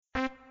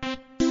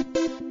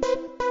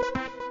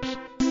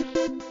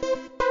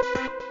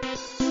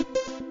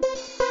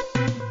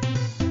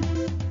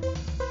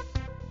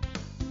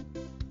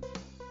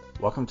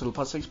Welcome to the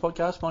Plus Six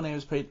Podcast. My name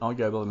is Pete. I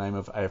go by the name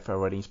of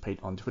AFL Ratings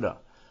Pete on Twitter.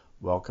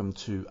 Welcome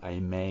to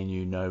a man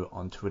you know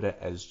on Twitter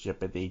as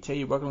Jep at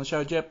DT. Welcome to the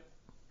show, Jep.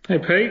 Hey,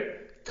 Pete.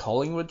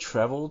 Collingwood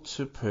travelled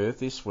to Perth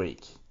this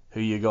week. Who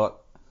you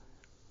got?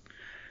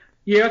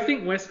 Yeah, I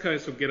think West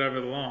Coast will get over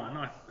the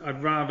line.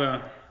 I'd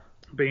rather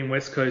be in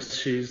West Coast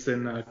shoes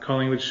than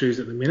Collingwood shoes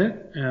at the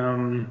minute.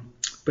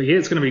 But yeah,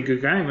 it's going to be a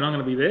good game and I'm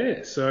going to be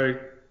there. So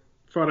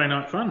Friday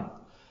night fun.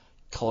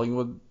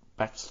 Collingwood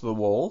back to the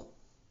wall.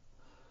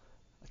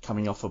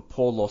 Coming off a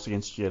poor loss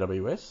against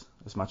GWS,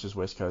 as much as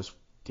West Coast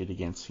did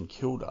against St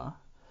Kilda.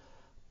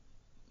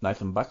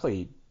 Nathan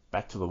Buckley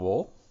back to the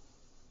wall.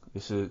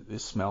 This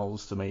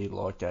smells to me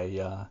like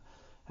a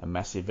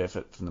massive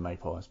effort from the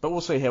Magpies. But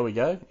we'll see how we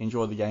go.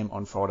 Enjoy the game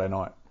on Friday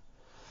night.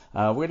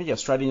 We're going to get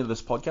straight into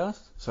this podcast.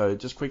 So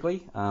just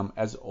quickly,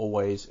 as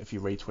always, if you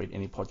retweet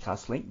any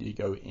podcast link, you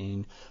go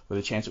in with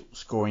a chance of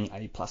scoring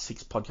a plus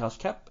 6 podcast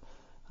cap.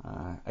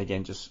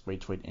 Again, just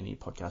retweet any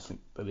podcast link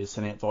that is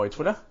sent out via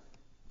Twitter.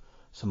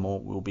 Some more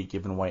will be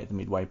given away at the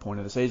midway point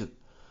of the season.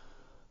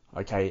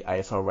 Okay,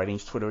 AFL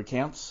Ratings Twitter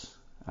accounts.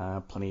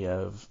 Plenty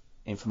of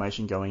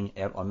information going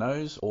out on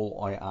those.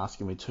 All I ask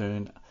in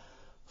return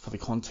for the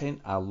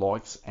content are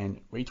likes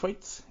and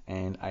retweets.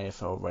 And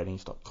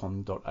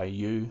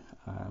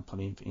aflratings.com.au.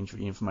 Plenty of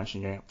injury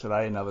information going up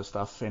today and other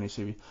stuff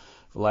fantasy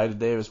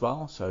related there as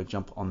well. So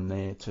jump on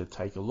there to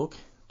take a look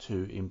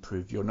to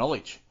improve your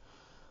knowledge.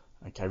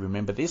 Okay,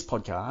 remember this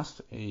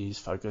podcast is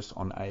focused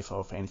on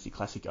AFL Fantasy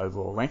Classic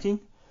overall ranking.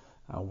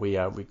 We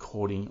are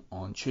recording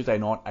on Tuesday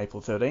night,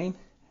 April 13.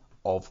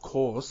 Of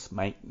course,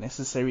 make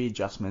necessary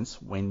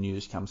adjustments when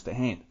news comes to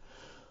hand.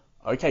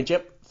 Okay,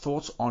 Jep,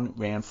 thoughts on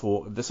round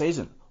 4 of the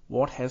season.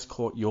 What has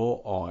caught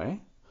your eye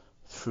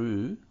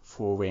through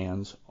 4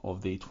 rounds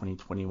of the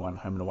 2021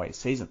 home and away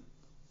season?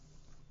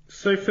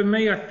 So for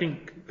me, I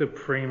think the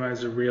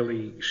Primos are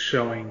really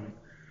showing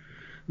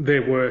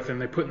their worth and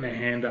they're putting their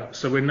hand up.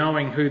 So we're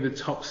knowing who the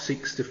top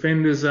 6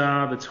 defenders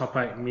are, the top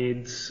 8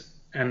 mids,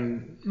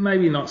 and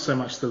maybe not so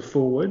much the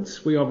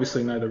forwards. We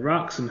obviously know the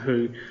rucks and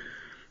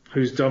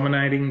who's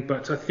dominating,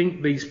 but I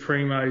think these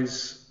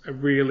Primos are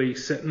really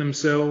setting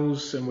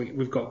themselves, and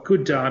we've got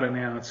good data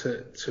now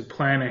to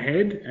plan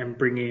ahead and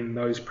bring in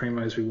those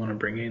Primos we want to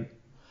bring in.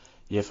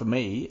 Yeah, for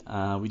me,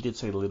 we did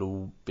see a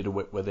little bit of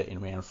wet weather in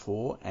round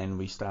 4, and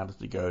we started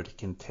to go to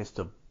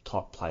contested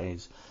type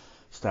players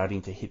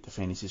starting to hit the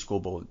fantasy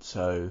scoreboard.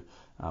 So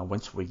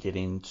once we get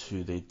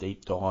into the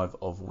deep dive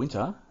of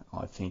winter,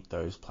 I think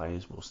those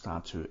players will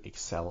start to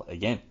excel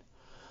again.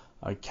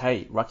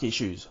 Okay, ruck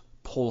issues.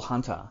 Paul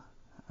Hunter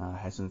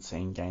hasn't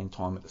seen game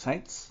time at the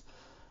Saints.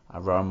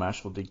 Rowan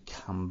Marshall did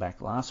come back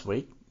last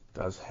week,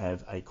 does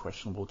have a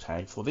questionable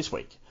tag for this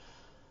week.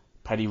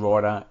 Paddy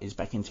Ryder is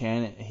back in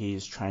town. He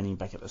is training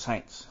back at the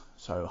Saints.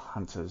 So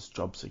Hunter's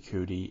job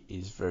security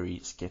is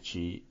very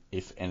sketchy,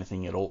 if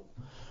anything at all.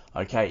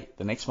 Okay,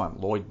 the next one,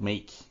 Lloyd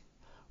Meek.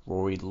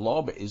 Rory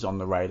Lobb is on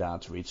the radar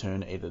to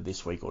return either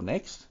this week or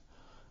next.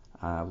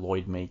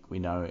 Lloyd Meek, we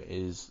know,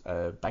 is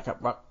a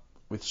backup ruck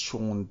with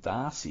Sean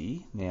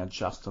Darcy. Now,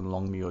 Justin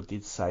Longmuir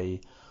did say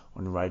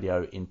on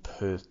radio in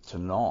Perth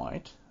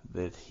tonight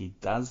that he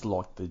does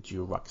like the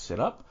dual ruck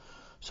setup.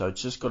 So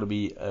it's just got to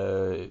be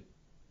a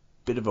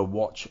bit of a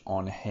watch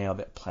on how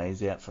that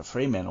plays out for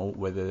Fremantle,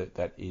 whether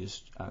that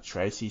is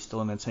Tracy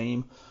still in the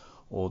team,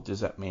 or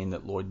does that mean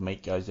that Lloyd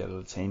Meek goes out of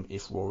the team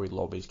if Rory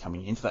Lobb is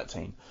coming into that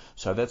team?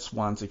 So that's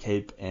one to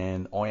keep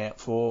an eye out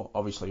for.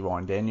 Obviously,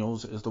 Ryan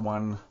Daniels is the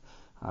one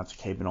to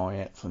keep an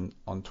eye out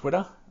on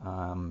Twitter.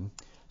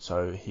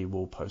 So he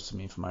will post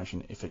some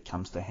information if it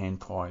comes to hand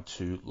prior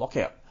to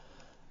lockout.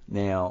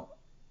 Now,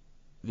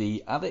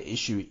 the other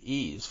issue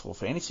is for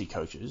fantasy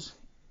coaches,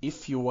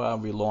 if you are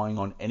relying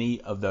on any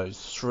of those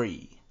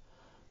 3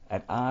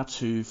 at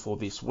R2 for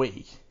this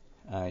week,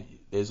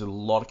 there's a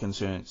lot of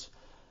concerns.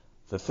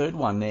 The third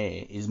one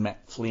there is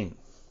Matt Flynn.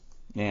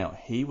 Now,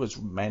 he was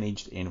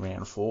managed in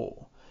round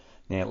 4.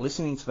 Now,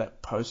 listening to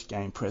that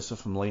post-game presser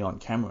from Leon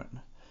Cameron,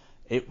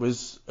 it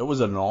was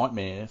a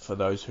nightmare for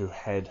those who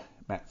had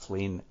Matt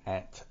Flynn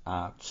at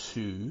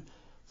R2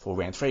 for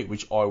round 3,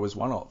 which I was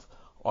one of.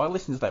 I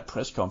listened to that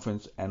press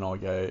conference and I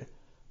go,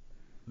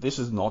 this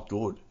is not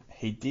good.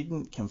 He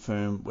didn't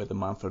confirm whether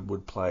Mumford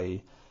would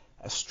play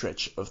a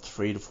stretch of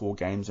 3 to 4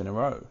 games in a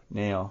row.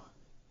 Now,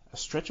 a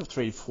stretch of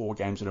 3 to 4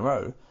 games in a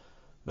row,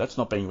 that's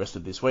not being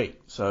rested this week.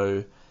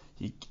 So,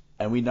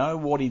 and we know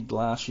what he did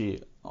last year.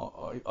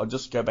 I'll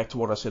just go back to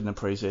what I said in the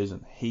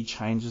preseason. He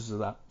changes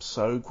it up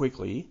so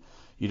quickly,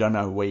 you don't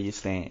know where you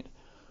stand.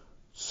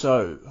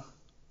 So,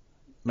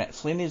 Matt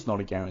Flynn is not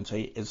a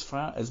guarantee.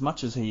 As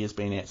much as he has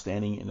been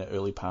outstanding in the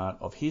early part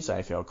of his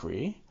AFL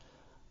career,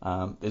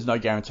 there's no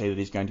guarantee that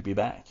he's going to be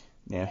back.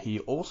 Now, he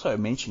also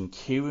mentioned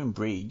Kieran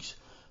Briggs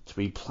to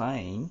be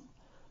playing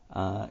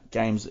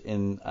games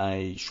in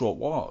a short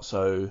while.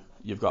 So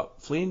you've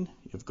got Flynn,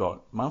 you've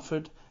got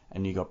Mumford,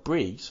 and you've got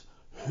Briggs.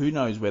 Who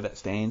knows where that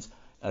stands?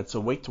 It's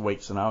a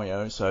week-to-week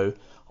scenario. So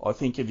I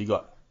think if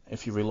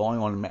you're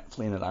relying on Matt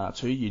Flynn at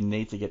R2, you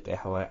need to get the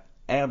hell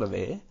out of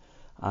there.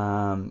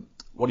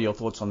 What are your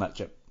thoughts on that,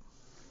 Jep?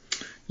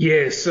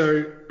 Yeah,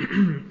 so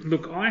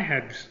look,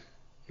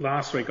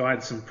 last week I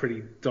had some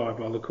pretty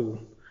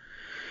diabolical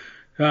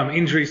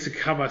injuries to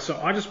cover, so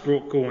I just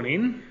brought Gawn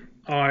in.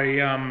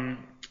 I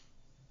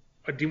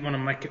didn't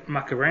want to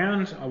muck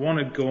around. I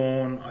wanted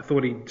Gawn. I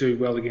thought he'd do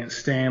well against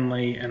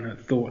Stanley, and I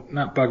thought,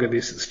 nut bugger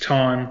this, it's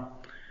time.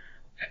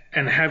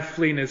 And have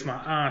Flynn as my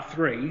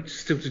R3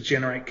 still to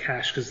generate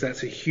cash, because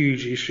that's a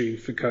huge issue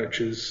for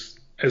coaches,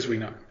 as we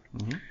know.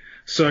 Mm-hmm.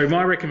 So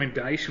my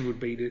recommendation would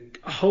be to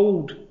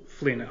hold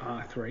Flynn at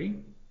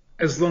R3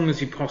 as long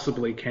as you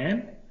possibly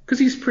can, because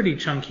he's pretty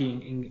chunky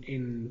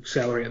in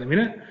salary at the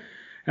minute.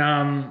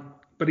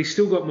 But he's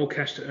still got more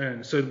cash to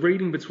earn. So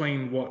reading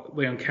between what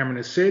Leon Cameron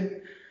has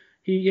said,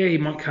 he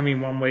might come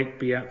in 1 week,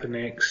 be out the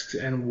next,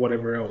 and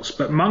whatever else.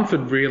 But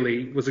Mumford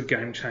really was a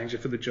game changer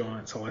for the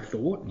Giants, I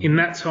thought. In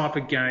that type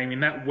of game, in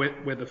that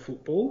wet weather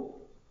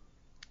football,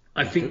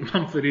 I think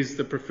Mumford is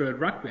the preferred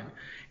ruckman.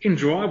 In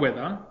dry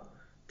weather,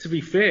 to be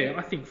fair,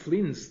 I think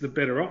Flynn's the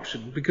better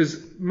option,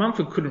 because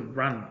Mumford couldn't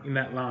run in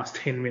that last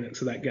 10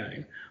 minutes of that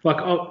game.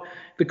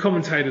 The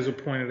commentators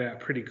have pointed out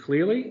pretty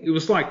clearly. It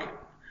was like,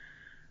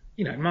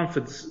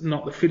 Mumford's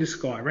not the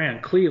fittest guy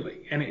around,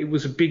 clearly. And it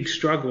was a big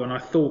struggle. And I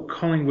thought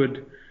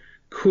Collingwood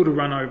could have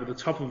run over the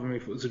top of him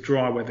if it was a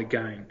dry weather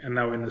game and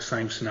they were in the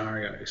same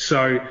scenario.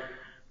 So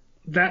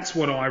that's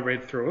what I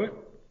read through it.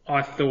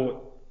 I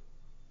thought,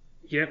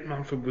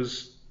 Mumford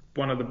was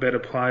one of the better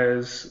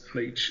players.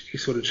 He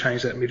sort of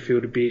changed that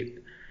midfield a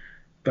bit.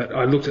 But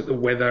I looked at the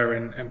weather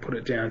and put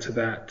it down to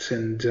that,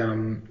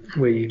 and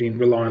where you didn't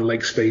rely on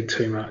leg speed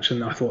too much.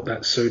 And I thought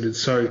that suited.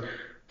 So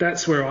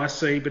that's where I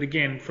see. But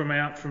again,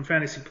 from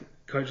fantasy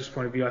coach's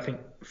point of view, I think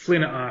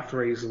Flynn at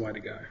R3 is the way to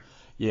go.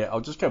 Yeah,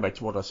 I'll just go back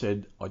to what I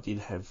said. I did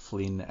have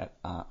Flynn at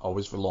I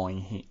was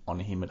relying on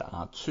him at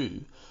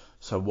R2.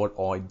 So what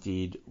I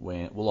did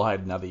I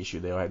had another issue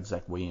there. I had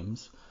Zach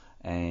Williams,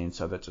 and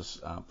so that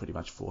just pretty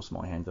much forced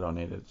my hand that I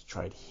needed to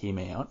trade him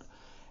out,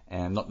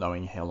 and not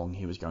knowing how long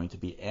he was going to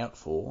be out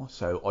for.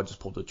 So I just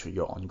pulled the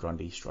trigger on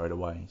Grundy straight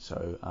away.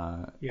 So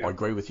I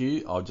agree with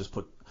you. I just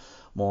put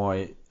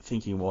my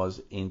thinking was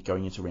in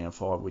going into round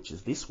 5, which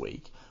is this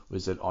week,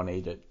 was that I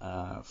needed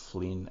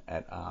Flynn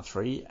at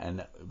R3,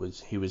 and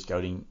he was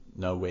going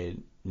nowhere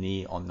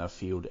near on the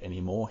field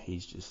anymore.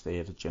 He's just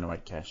there to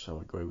generate cash, so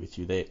I agree with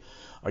you there.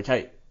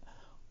 Okay,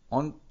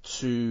 on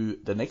to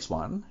the next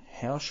one.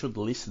 How should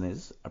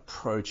listeners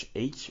approach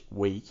each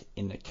week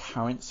in the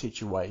current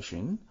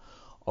situation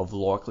of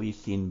likely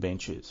thin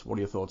benches? What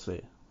are your thoughts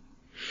there?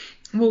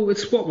 Well,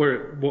 it's what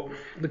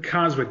the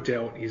cards we're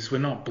dealt is we're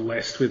not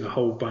blessed with a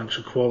whole bunch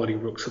of quality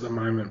rooks at the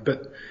moment.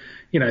 But,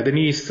 the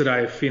news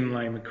today of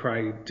Finlay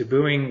Macrae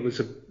debuting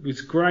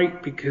was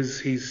great, because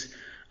he's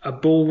a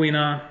ball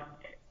winner,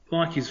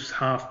 like his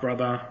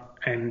half-brother.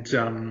 And,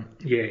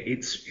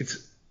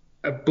 it's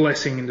a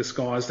blessing in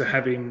disguise to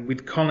have him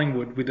with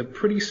Collingwood with a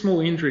pretty small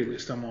injury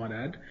list, I might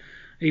add,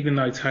 even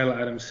though Taylor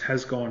Adams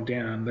has gone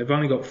down. They've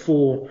only got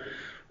 4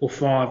 or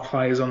 5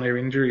 players on their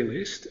injury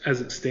list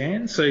as it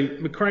stands. So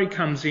Macrae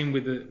comes in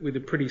with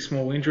a pretty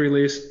small injury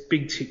list,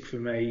 big tick for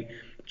me,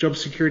 job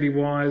security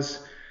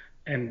wise,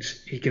 and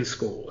he can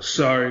score.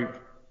 So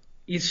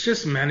it's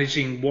just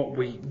managing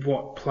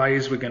what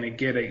players we're going to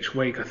get each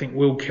week. I think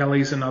Will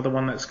Kelly's another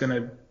one that's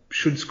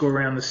should score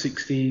around the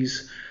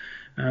 60s,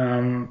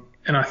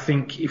 and I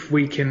think if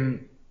we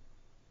can,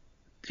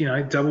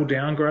 double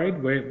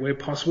downgrade where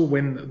possible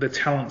when the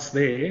talent's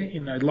there,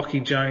 Lockie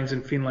Jones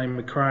and Finlay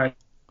Macrae.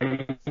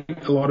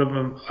 A lot of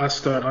us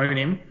don't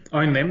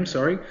own them.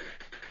 So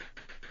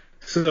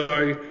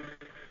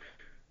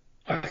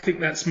I think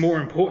that's more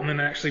important than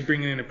actually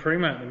bringing in a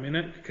primo at the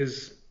minute,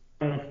 because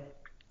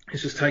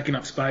it's just taking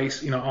up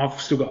space.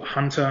 I've still got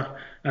Hunter,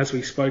 as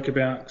we spoke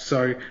about.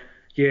 So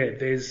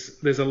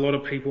there's a lot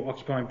of people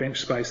occupying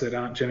bench space that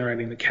aren't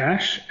generating the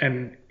cash,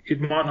 and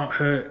it might not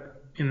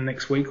hurt in the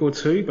next week or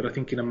two, but I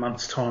think in a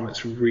month's time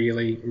it's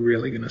really,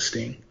 really going to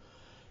sting.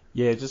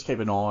 Yeah, just keep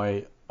an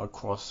eye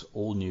across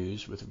all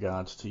news with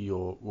regards to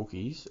your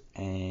rookies,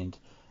 and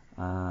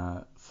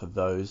for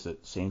those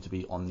that seem to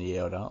be on the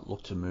outer,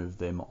 look to move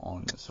them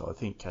on. So I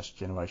think cash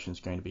generation is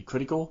going to be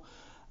critical,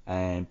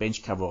 and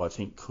bench cover I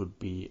think could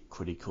be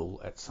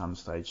critical at some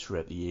stage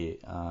throughout the year.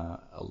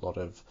 A lot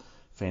of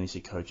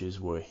fantasy coaches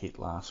were hit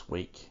last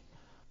week.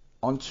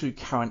 On to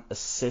current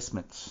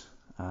assessments.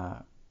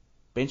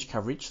 Bench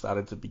coverage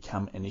started to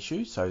become an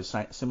issue, so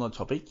similar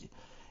topic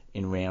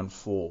in round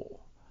 4.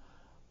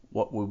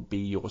 What will be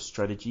your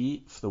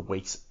strategy for the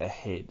weeks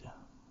ahead?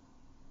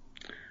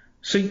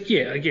 So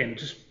again,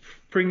 just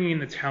bringing in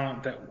the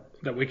talent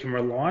that we can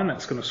rely on,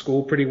 that's going to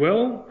score pretty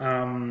well,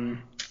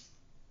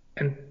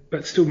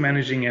 but still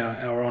managing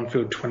our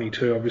on-field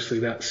 22. Obviously,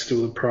 that's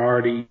still a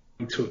priority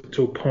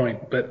to a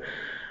point. But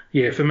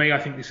for me, I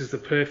think this is the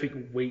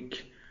perfect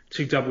week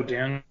to double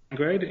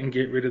downgrade and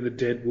get rid of the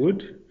dead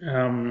wood.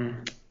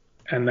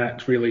 And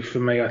that really, for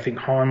me, I think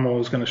Highmore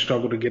is going to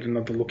struggle to get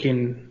another look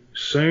in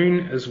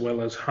soon, as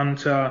well as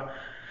Hunter.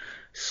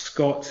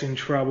 Scott's in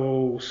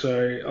trouble.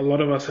 So a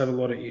lot of us have a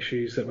lot of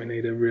issues that we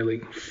need to really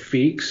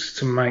fix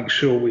to make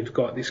sure we've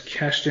got this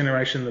cash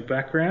generation in the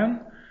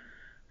background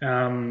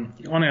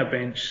on our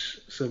bench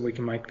so we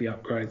can make the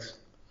upgrades.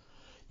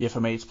 Yeah, for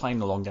me, it's playing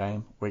the long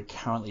game. We're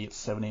currently at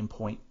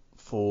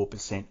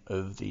 17.4%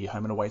 of the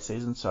home and away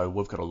season, so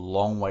we've got a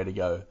long way to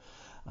go.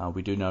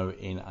 We do know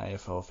in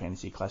AFL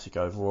Fantasy Classic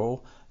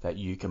overall that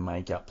you can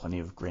make up plenty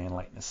of ground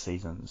late in the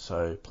season,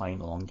 so playing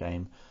the long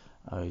game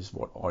is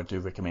what I do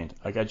recommend.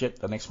 Okay, Jet,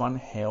 the next one.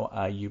 How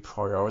are you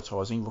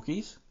prioritising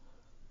rookies?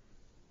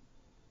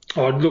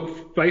 Oh,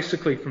 look,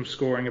 basically from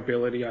scoring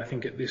ability, I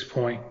think at this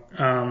point,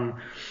 I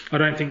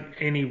don't think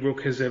any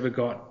rook has ever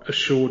got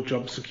assured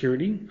job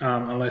security,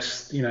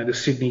 unless, the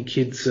Sydney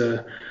kids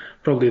are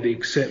probably the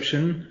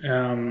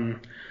exception.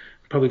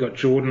 Probably got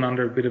Jordan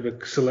under a bit of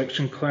a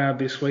selection cloud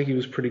this week. He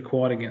was pretty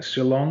quiet against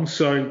Geelong.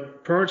 So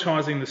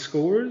prioritising the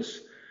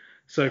scorers.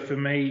 So for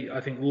me,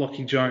 I think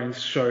Lachie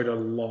Jones showed a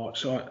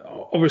lot. I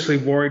obviously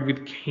worried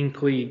with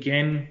Hinkley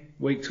again,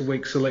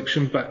 week-to-week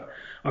selection, but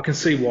I can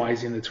see why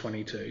he's in the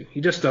 22.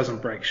 He just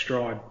doesn't break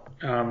stride.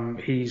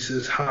 He's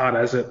as hard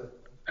as a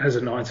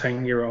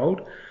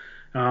 19-year-old.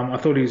 I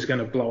thought he was going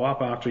to blow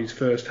up after his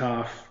first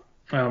half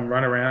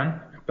run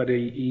around, but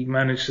he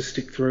managed to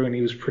stick through and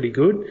he was pretty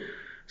good.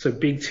 So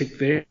big tick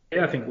there.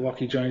 I think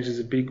Lachie Jones is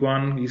a big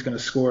one. He's going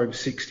to score over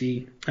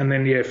 60. And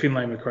then,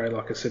 Finlay Macrae,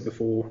 like I said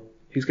before,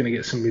 he's going to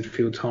get some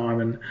midfield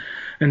time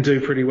and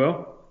do pretty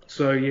well.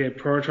 So,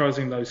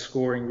 prioritising those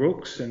scoring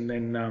rooks and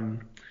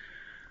then,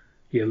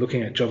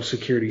 looking at job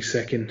security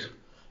second.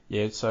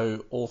 Yeah,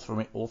 so all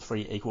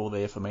three equal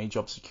there for me.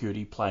 Job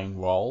security, playing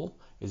role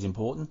is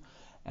important.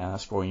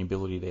 Scoring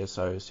ability there,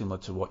 so similar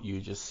to what you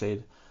just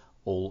said,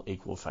 all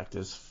equal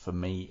factors for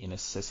me in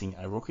assessing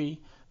a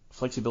rookie.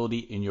 Flexibility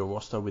in your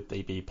roster with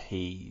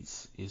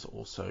DBPs is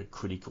also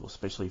critical,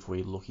 especially if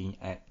we're looking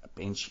at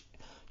bench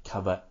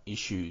cover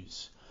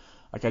issues.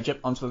 Okay,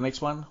 Jep, on to the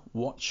next one.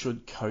 What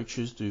should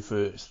coaches do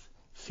first?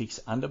 Fix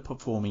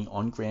underperforming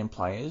on-ground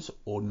players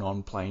or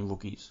non-playing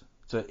rookies?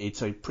 So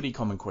it's a pretty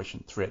common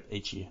question throughout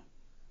each year.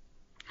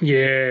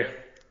 Yeah.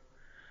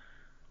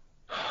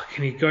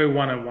 Can you go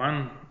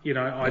 1-on-1?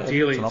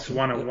 Ideally it's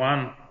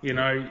 1-on-1.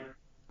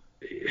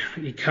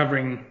 You're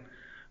covering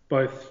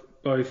both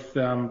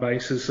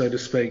bases, so to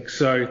speak.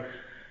 So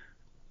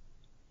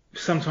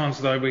sometimes,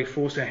 though, we're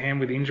forced our hand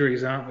with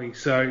injuries, aren't we?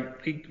 So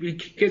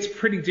it gets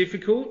pretty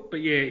difficult.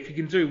 But, if you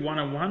can do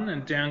 1-on-1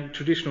 and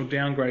traditional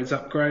downgrades,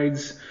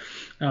 upgrades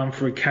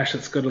for a cash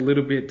that's got a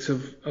little bit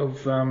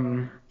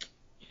of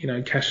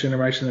cash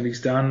generation that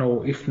he's done,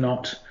 or if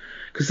not,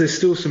 because there's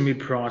still some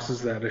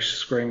mid-prices that are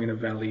screaming of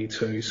value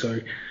too. So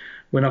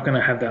we're not going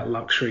to have that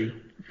luxury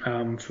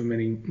for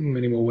many,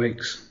 many more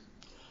weeks.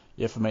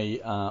 Yeah, for me,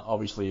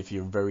 obviously, if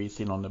you're very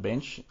thin on the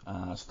bench,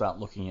 start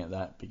looking at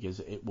that because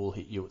it will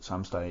hit you at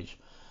some stage.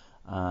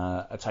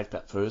 Attack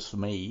that first. For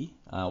me,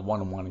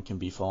 1-on-1 can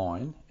be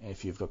fine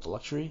if you've got the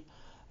luxury.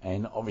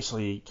 And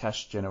obviously,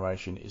 cash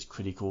generation is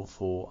critical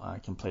for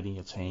completing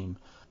your team,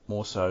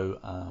 more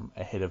so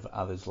ahead of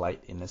others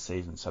late in the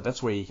season. So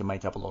that's where you can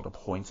make up a lot of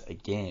points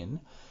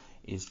again,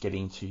 is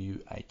getting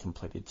to a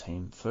completed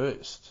team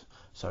first.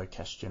 So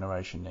cash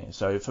generation there.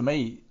 So for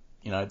me,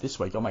 this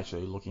week I'm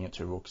actually looking at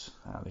 2 rooks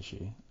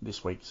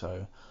this week,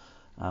 so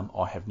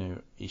I have no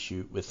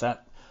issue with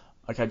that.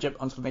 Okay, Jep,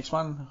 on to the next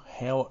one.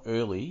 How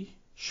early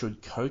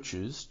should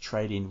coaches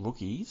trade in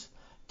rookies?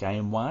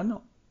 Game 1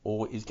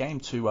 or is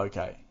game 2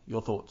 okay?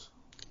 Your thoughts?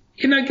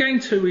 Game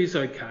 2 is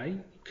okay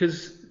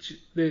because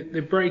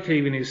the break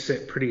even is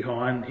set pretty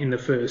high in the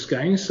first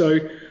game. So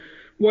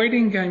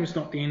waiting game's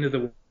not the end of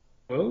the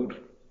world,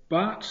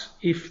 but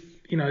if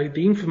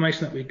the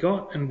information that we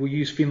got, and we'll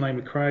use Finlay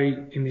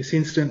Macrae in this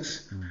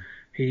instance,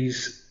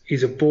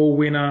 he's a ball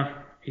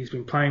winner. He's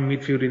been playing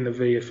midfield in the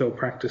VFL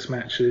practice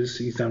matches.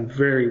 He's done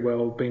very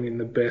well, been in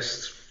the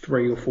best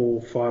 3 or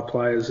 4 or 5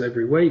 players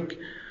every week.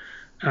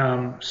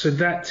 So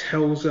that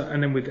tells us,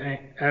 and then with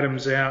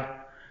Adams out,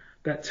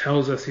 that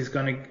tells us he's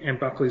going to, and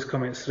Buckley's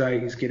comments today,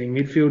 he's getting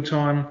midfield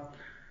time.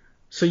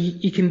 So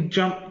you can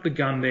jump the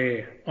gun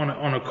there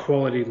on a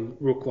quality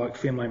rook like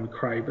Finlay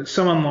Macrae. But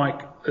someone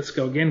like, let's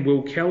go again,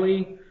 Will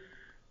Kelly,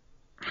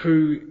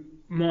 who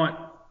might,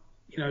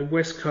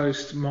 West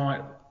Coast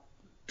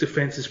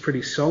defence is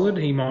pretty solid.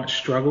 He might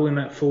struggle in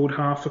that forward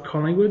half for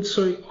Collingwood.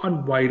 So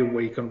I'd wait a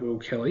week on Will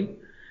Kelly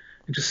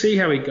and just see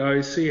how he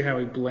goes, see how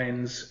he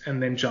blends,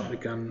 and then jump the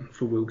gun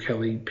for Will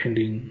Kelly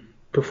pending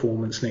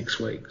performance next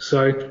week.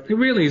 So it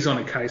really is on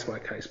a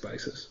case-by-case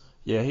basis.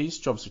 Yeah, his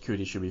job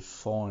security should be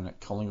fine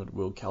at Collingwood,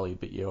 Will Kelly,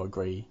 but I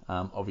agree.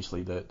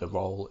 Obviously, the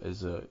role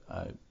is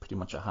pretty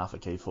much a half a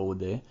key forward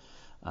there.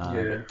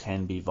 It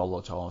can be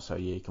volatile, so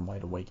you can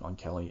wait a week on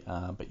Kelly.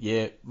 But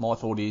my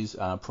thought is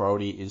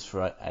priority is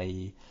for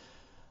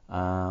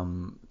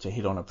to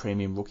hit on a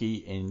premium rookie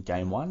in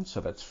game 1, so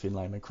that's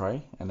Finlay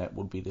Macrae, and that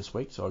would be this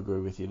week, so I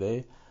agree with you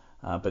there.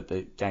 But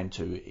the game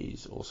 2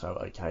 is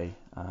also okay,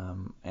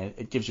 and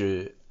it gives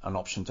you an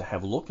option to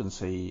have a look and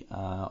see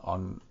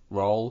on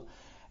role.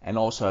 And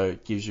also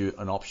gives you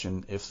an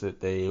option if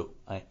they're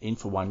in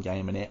for one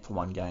game and out for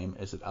one game,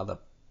 as that other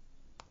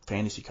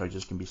fantasy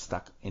coaches can be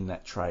stuck in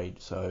that trade.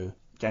 So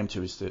game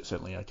 2 is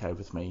certainly okay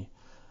with me,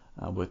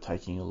 worth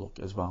taking a look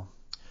as well.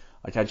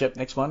 Okay, Jep,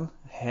 next one.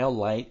 How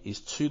late is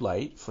too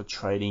late for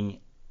trading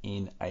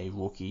in a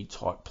rookie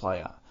type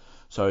player?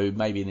 So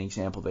maybe an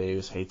example there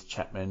is Heath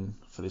Chapman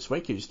for this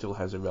week, who still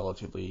has a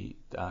relatively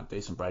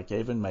decent break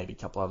even, maybe a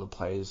couple other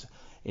players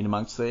in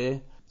amongst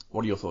there.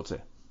 What are your thoughts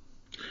there?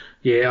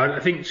 Yeah, I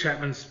think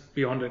Chapman's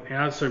beyond it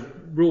now. So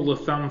rule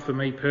of thumb for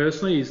me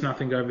personally is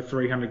nothing over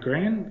 300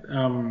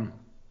 grand.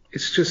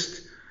 It's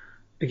just,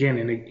 again,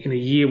 in a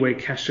year where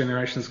cash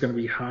generation is going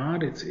to be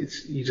hard,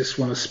 it's you just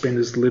want to spend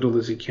as little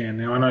as you can.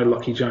 Now I know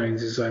Lockie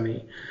Jones is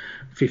only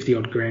 50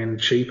 odd grand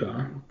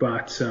cheaper,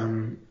 but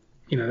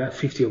that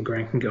 50 odd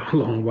grand can go a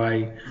long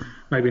way.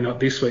 Maybe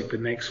not this week, but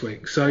next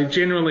week. So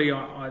generally,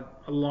 I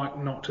like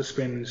not to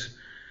spend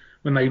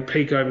when they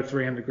peak over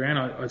 300 grand.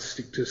 I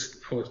stick to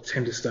or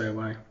tend to stay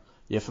away.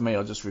 Yeah, for me,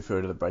 I just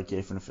refer to the break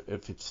even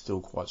if it's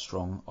still quite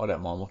strong. I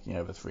don't mind looking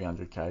over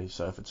 300k.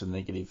 So if it's a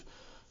negative,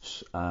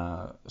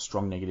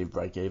 strong negative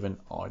break even,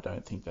 I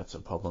don't think that's a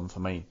problem for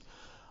me.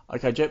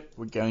 Okay, Jep,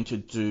 we're going to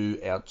do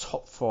our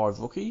top 5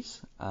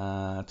 rookies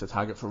to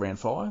target for round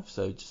 5.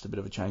 So just a bit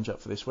of a change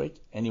up for this week.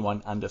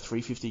 Anyone under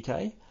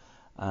 350k?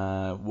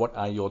 What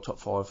are your top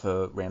 5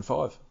 for round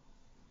 5?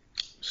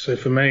 So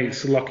for me,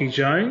 it's Lockie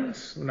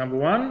Jones, number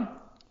 1.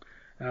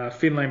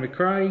 Finlay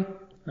Macrae,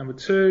 number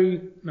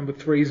 2. Number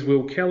 3 is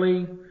Will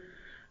Kelly.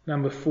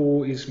 Number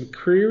 4 is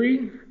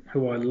McCreery,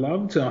 who I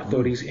loved. I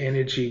thought his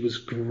energy was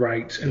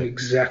great and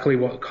exactly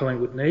what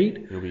Collingwood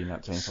need. He'll be in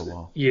that team for a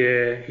while.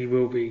 Yeah, he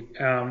will be.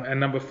 And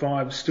number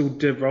 5 is still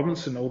Dev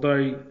Robinson.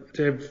 Although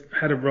Dev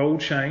had a role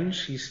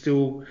change, he's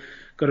still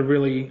got a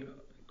really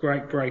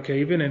great break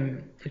even.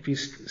 And if he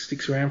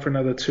sticks around for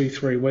another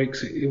 2-3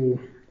 weeks, it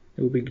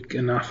will be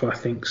enough, I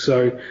think.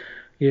 So,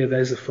 yeah,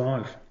 there's the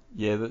 5.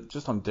 Yeah,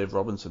 just on Dev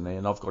Robinson there,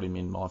 and I've got him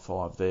in my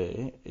 5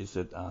 there, is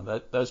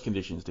that those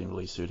conditions didn't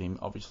really suit him.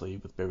 Obviously,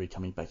 with Berry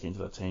coming back into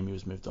the team, he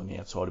was moved on the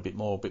outside a bit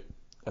more, but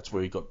that's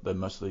where he got the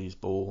most of his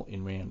ball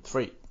in round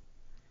 3.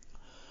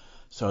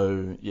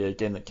 So, yeah,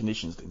 again, the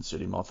conditions didn't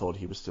suit him. I thought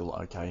he was still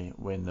okay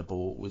when the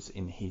ball was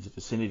in his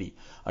vicinity.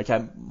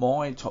 Okay,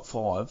 my top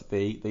 5,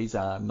 these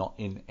are not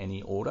in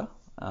any order.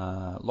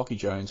 Lockie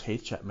Jones,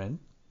 Heath Chapman,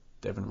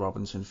 Devin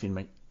Robinson,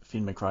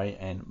 Finn Macrae,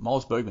 and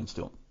Miles Bergman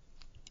still.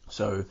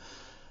 So,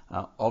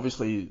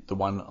 obviously, the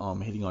one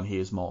I'm hitting on here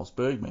is Miles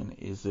Bergman,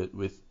 is that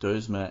with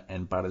Dersma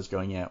and Butters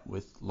going out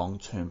with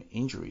long-term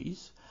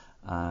injuries,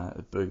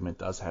 Bergman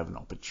does have an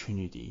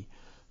opportunity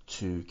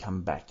to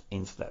come back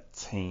into that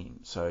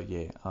team. So,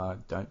 yeah,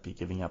 don't be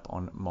giving up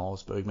on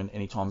Miles Bergman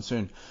anytime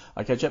soon.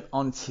 Okay, Jep,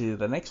 on to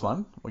the next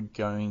one. We're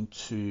going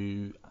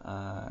to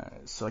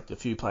select a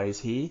few players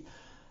here,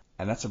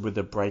 and that's with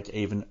a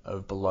break-even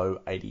of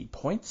below 80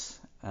 points.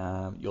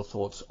 Your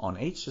thoughts on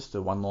each, just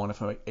a one-liner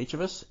for each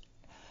of us.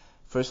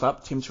 First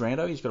up, Tim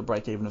Taranto, he's got a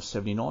break-even of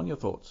 79. Your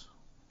thoughts?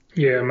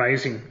 Yeah,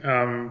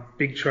 amazing.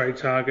 Big trade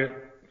target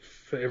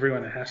for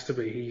everyone. It has to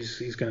be.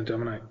 He's going to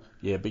dominate.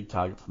 Yeah, big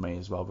target for me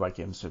as well.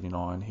 Break-even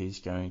 79. He's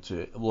going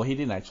to... Well, he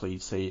didn't actually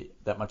see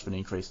that much of an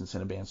increase in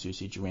centre bounce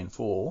usage in round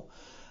 4,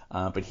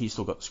 but he's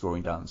still got the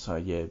scoring done. So,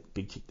 yeah,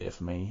 big tick there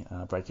for me.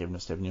 Break-even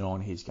of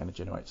 79. He's going to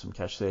generate some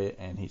cash there,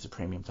 and he's a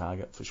premium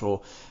target for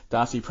sure.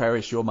 Darcy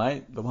Parish, your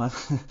mate, the one...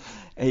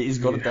 he's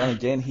got it done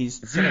again. His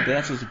centre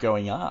bounces are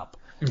going up.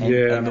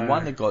 And the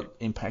one that got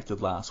impacted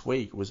last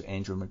week was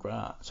Andrew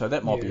McGrath. So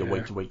that might be a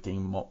week-to-week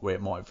thing where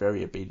it might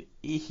vary a bit.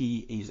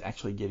 He is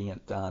actually getting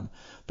it done.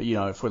 But,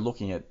 if we're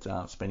looking at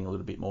spending a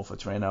little bit more for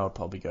Taranto, I'd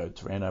probably go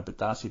Taranto. But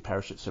Darcy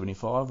Parish at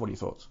 75, what are your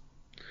thoughts?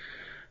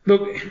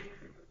 Look,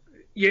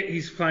 yeah,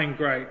 he's playing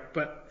great.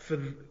 But for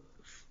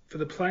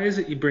the players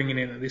that you're bringing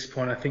in at this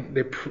point, I think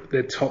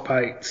they're top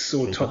 8s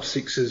or top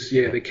 6s.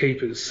 Yeah, they're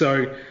keepers.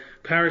 So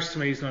Parish to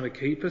me is not a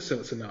keeper, so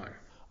it's a no.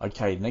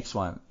 Okay, next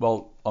one.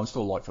 Well, I'm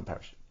still like for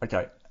Parish.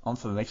 Okay, on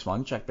for the next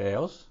one. Jack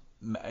Bowers,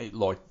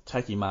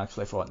 taking marks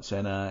left, right, and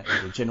centre.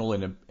 He's a general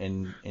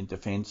in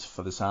defence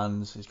for the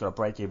Suns. He's got a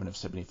break even of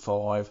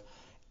 75.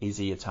 Is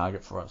he a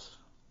target for us?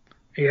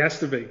 He has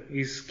to be.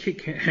 His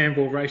kick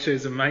handball ratio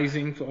is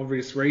amazing for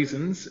obvious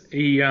reasons.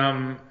 We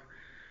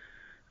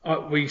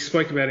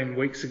spoke about him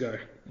weeks ago,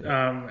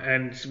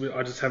 and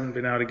I just haven't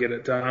been able to get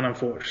it done,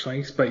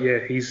 unfortunately. But yeah,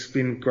 he's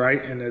been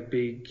great and a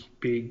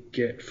big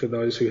get for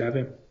those who have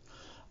him.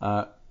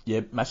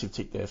 Yeah, massive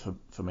tick there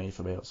for me,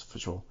 for Bowers, for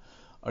sure.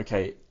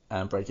 Okay,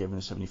 break even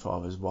of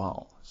 75 as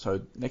well.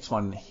 So next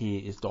one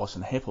here is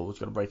Dyson Heppel, who's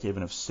got a break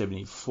even of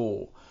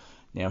 74.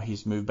 Now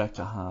he's moved back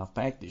to half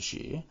back this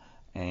year,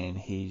 and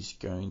he's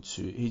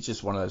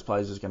just one of those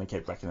players who's going to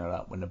keep racking it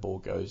up when the ball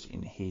goes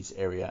in his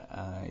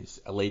area.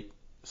 His elite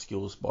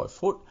skills by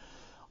foot.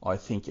 I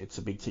think it's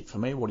a big tick for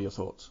me. What are your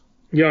thoughts?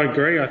 Yeah, I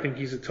agree. I think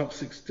he's a top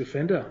 6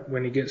 defender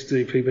when he gets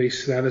DPB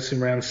status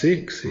in round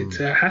 6. It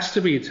has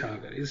to be a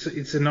target.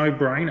 It's a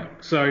no-brainer.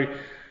 So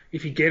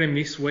if you get him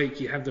this week,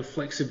 you have the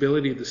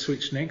flexibility to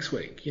switch next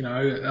week.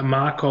 A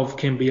Markov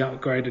can be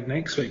upgraded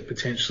next week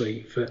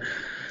potentially for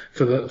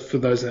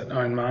those that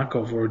own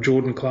Markov, or a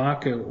Jordan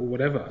Clark or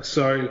whatever.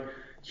 So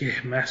yeah,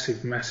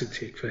 massive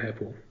tick for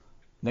Heppel.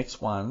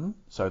 Next one,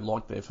 so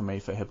like there for me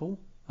for Heppel.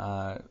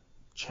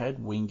 Chad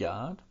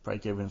Wingard,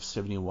 break even of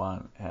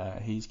 71.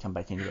 He's come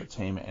back into that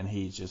team and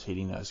he's just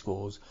hitting those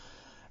scores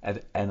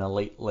at an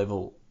elite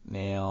level.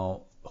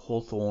 Now,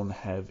 Hawthorn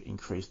have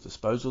increased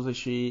disposals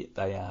this year.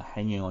 They are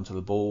hanging onto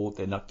the ball.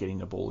 They're not getting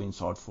the ball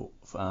inside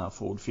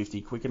forward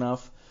 50 quick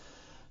enough.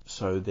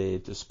 So their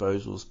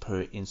disposals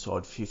per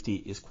inside 50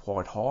 is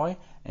quite high.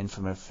 And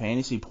from a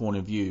fantasy point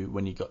of view,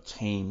 when you've got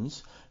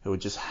teams who are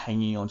just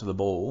hanging onto the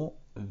ball,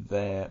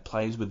 the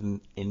players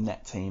in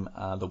that team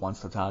are the ones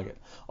to target.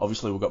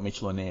 Obviously, we've got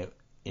Mitchell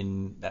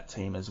in that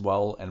team as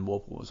well, and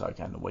Warple was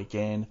okay on the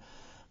weekend.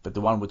 But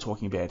the one we're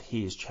talking about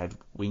here is Chad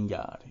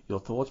Wingard. Your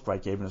thoughts?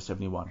 Break even of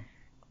 71.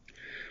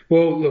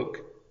 Well, look,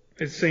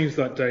 it seems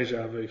like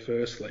deja vu,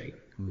 firstly,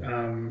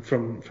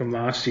 from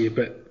last year,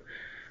 but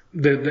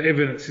the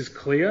evidence is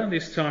clear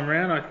this time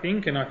around, I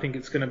think, and I think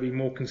it's going to be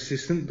more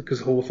consistent because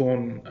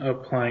Hawthorn are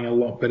playing a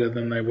lot better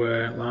than they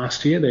were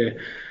last year.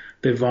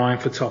 They're vying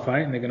for top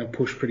 8 and they're going to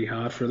push pretty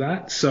hard for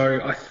that.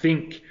 So I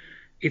think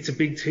it's a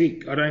big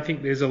tick. I don't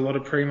think there's a lot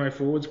of primo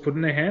forwards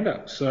putting their hand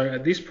up. So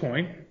at this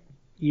point,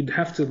 you'd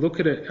have to look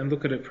at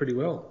it pretty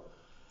well.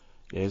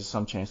 Yeah, there's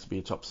some chance to be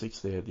a top 6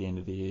 there at the end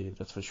of the year,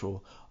 that's for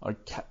sure. I'm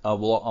a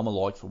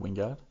like for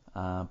Wingard,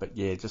 but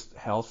yeah, just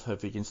health.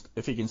 If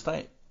he can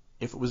stay,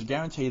 if it was a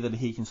guarantee that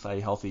he can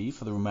stay healthy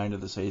for the remainder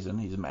of the season,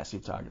 he's a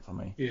massive target for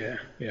me. Yeah.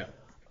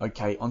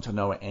 Okay, on to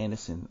Noah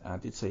Anderson.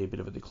 Did see a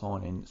bit of a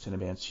decline in centre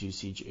bounce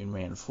usage in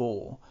round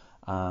 4.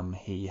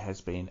 He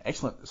has been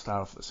excellent at the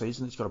start of the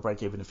season. He's got a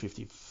break even of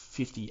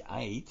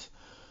 58.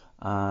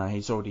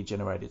 He's already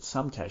generated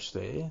some cash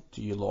there.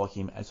 Do you like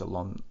him as a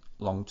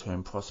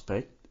long-term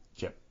prospect?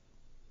 Yep.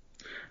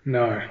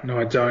 No,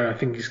 I don't. I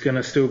think he's going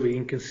to still be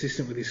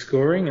inconsistent with his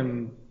scoring,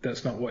 and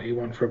that's not what you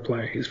want for a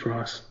player at his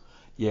price.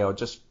 Yeah, I'll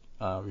just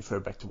refer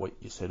back to what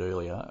you said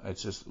earlier.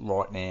 It's just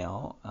right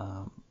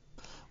now,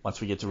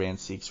 once we get to round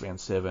 6, round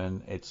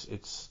 7,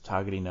 it's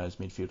targeting those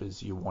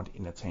midfielders you want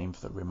in a team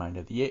for the remainder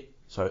of the year.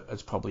 So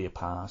it's probably a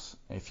pass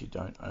if you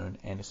don't own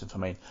Anderson for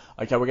me.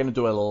 Okay, we're going to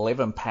do an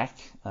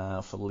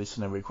 11-pack for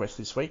listener requests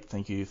this week.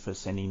 Thank you for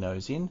sending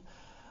those in.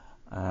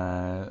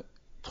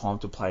 Time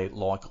to play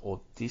like or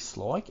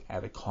dislike.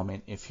 Add a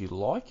comment if you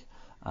like.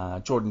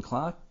 Jordan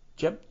Clark,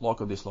 Jeb, like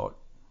or dislike?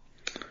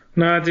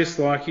 No,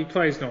 dislike. He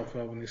plays North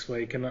Melbourne this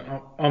week, and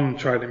I'm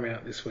trading him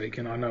out this week,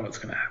 and I know what's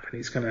going to happen.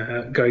 He's going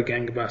to go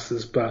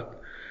gangbusters,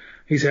 but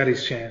he's had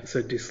his chance,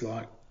 so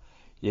dislike.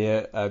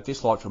 Yeah,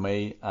 dislike for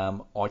me.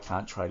 I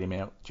can't trade him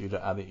out due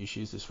to other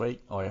issues this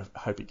week. I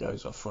hope it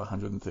goes off for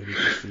 130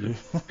 just for you.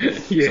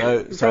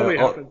 Yeah,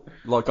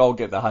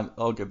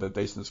 I'll get the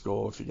decent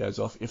score if he goes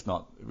off. If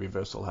not,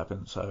 reverse will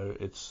happen. So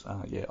it's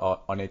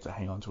I need to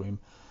hang on to him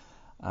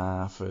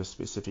for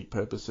specific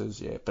purposes.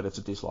 Yeah, but it's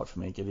a dislike for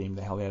me. Get him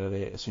the hell out of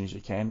there as soon as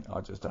you can.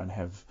 I just don't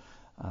have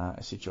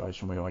a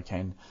situation where I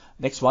can.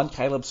 Next one,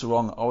 Caleb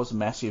Serong. I was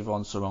massive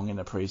on Serong in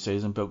the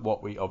preseason, but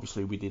what we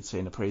did see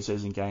in the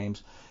preseason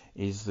games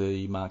is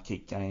the mark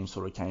kick game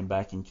sort of came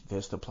back and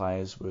contested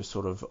players were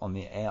sort of on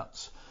the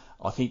outs.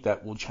 I think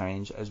that will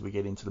change as we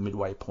get into the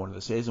midway point of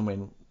the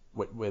season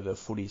where the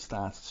footy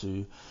starts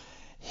to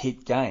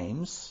hit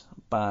games,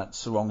 but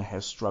Serong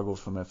has struggled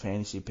from a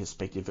fantasy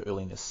perspective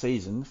early in the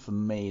season. For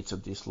me, it's a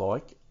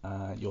dislike.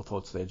 Your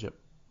thoughts there, Jip?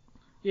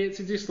 Yeah, it's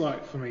a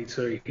dislike for me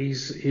too.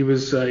 He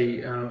was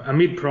a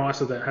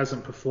mid-pricer that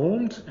hasn't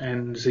performed,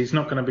 and he's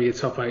not going to be a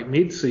top 8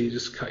 mid, so you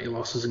just cut your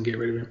losses and get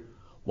rid of him.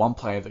 One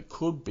player that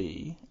could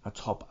be a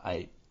top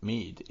 8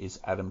 mid is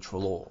Adam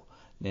Treloar.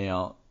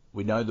 Now,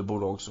 we know the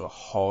Bulldogs are a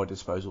high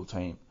disposal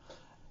team.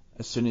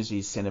 As soon as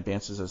his centre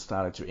bounces have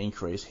started to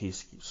increase,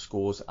 his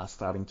scores are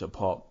starting to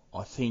pop.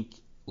 I think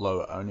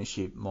lower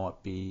ownership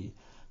might be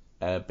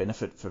a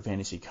benefit for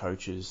fantasy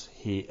coaches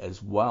here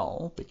as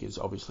well, because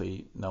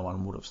obviously no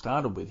one would have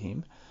started with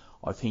him.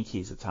 I think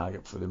he's a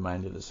target for the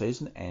remainder of the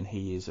season, and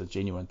he is a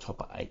genuine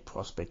top 8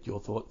 prospect.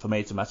 Your thought? For me,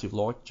 it's a massive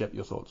like. Jep,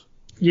 your thoughts?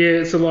 Yeah,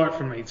 it's a like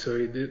for me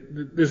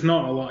too. There's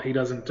not a lot he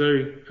doesn't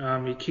do.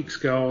 He kicks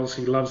goals,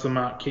 he loves the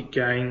mark kick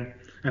game,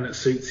 and it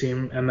suits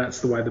him, and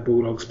that's the way the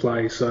Bulldogs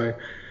play. So,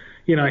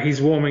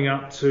 he's warming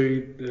up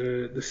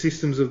to the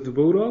systems of the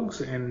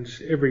Bulldogs, and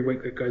every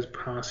week that goes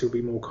past, he'll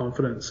be more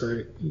confident.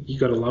 So you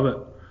got to love it.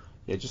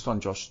 Yeah, just on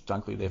Josh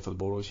Dunkley there for the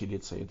Bulldogs, he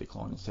did see a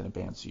decline in centre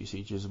bounce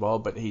usage as well,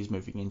 but he's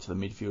moving into the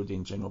midfield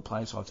in general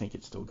play, so I think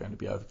it's still going to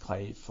be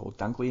overplayed for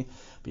Dunkley.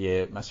 But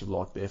yeah, massive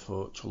like there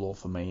for Treloar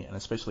for me, and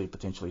especially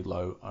potentially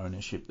low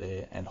ownership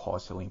there and high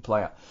selling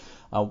player.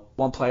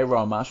 One player,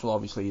 Rowan Marshall,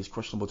 obviously is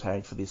questionable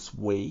tag for this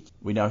week.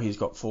 We know he's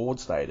got forward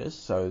status,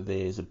 so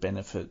there's a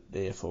benefit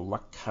there for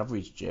ruck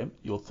coverage, Jeb.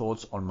 Your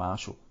thoughts on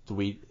Marshall?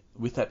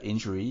 With that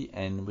injury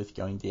and with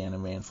going down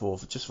in round 4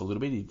 just for a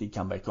little bit, he did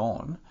come back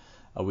on.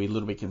 Are we a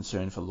little bit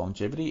concerned for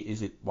longevity?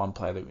 Is it one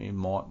player that we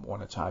might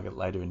want to target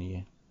later in the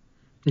year?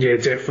 Yeah,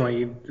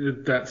 definitely.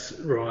 That's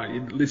right.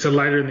 It's a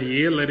later in the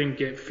year. Let him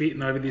get fit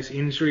and over this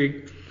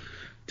injury.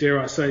 Dare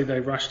I say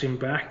they rushed him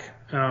back.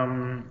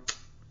 And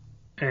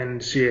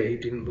yeah, he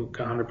didn't look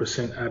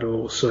 100% at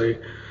all. So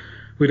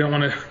we don't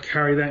want to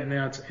carry that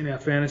in our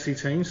fantasy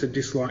team. So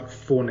dislike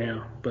for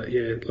now. But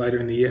yeah, later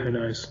in the year, who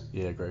knows?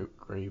 Yeah, great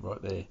agree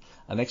right there.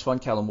 Next one,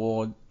 Callum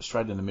Ward,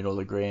 straight in the middle of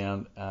the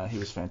ground. He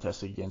was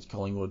fantastic against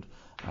Collingwood.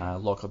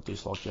 Like or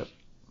dislike, yep.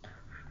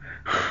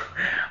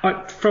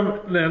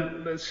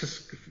 Let's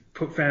just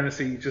put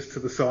fantasy just to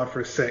the side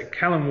for a sec.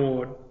 Callum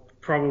Ward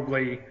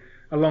probably,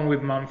 along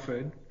with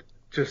Mumford,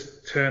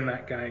 just turned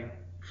that game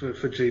for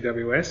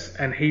GWS,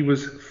 and he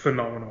was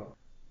phenomenal.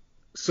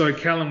 So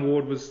Callum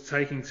Ward was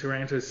taking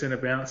Taranto centre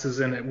bounces,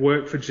 and it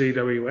worked for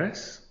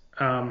GWS.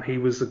 He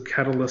was a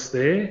catalyst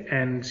there,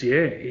 and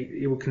yeah,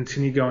 he will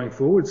continue going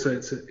forward. So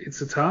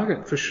it's a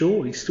target for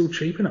sure. He's still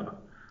cheap enough.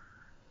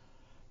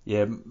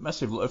 Yeah,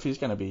 massive. If he's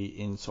going to be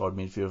inside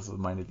midfield for the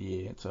remainder of the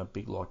year, it's a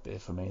big like there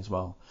for me as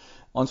well.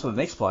 On to the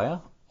next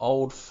player,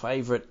 old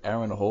favourite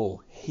Aaron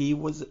Hall. He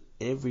was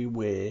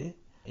everywhere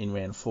in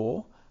round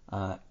 4.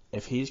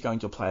 If he's going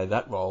to play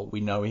that role, we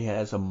know he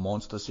has a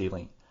monster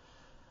ceiling.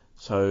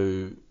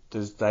 So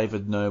does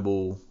David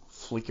Noble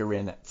flick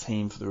around that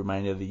team for the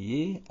remainder of the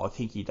year? I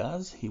think he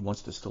does. He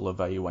wants to still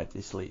evaluate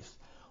this list.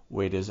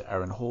 Where does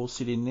Aaron Hall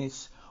sit in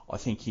this? I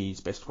think he's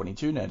best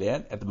 22, no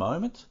doubt, at the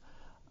moment.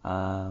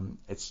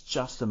 It's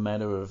just a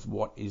matter of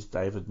what is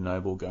David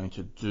Noble going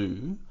to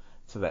do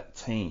to that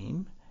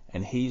team.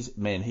 And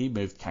he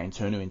moved Kane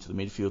Turner into the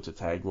midfield to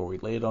tag Rory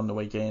Laird on the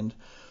weekend.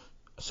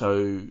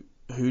 So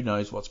who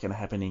knows what's going to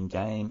happen in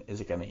game?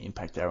 Is it going to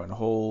impact Aaron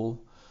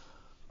Hall?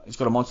 He's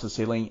got a monster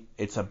ceiling.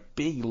 It's a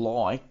big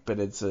like, but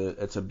it's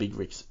a big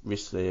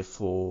risk there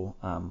for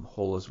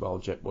Hall as well.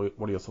 Jet, what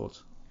are your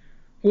thoughts?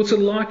 Well, it's a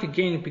like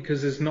again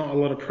because there's not a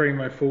lot of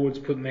primo forwards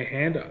putting their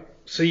hand up.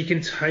 So you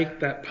can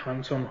take that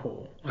punt on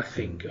Hall, I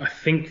think. I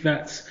think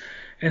that's...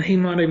 And he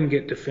might even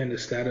get defender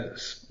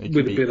status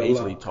with a bit of luck.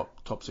 Easily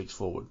top 6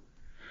 forward.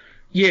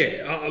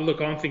 Yeah,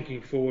 look, I'm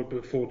thinking forward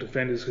before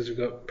defenders because we've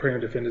got primo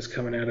defenders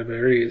coming out of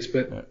our ears.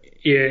 But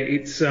yeah,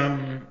 it's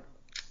an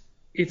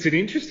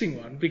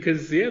interesting one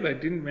because, they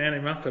didn't man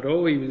him up at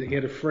all. He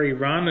had a free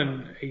run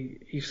and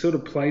he sort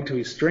of played to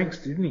his strengths,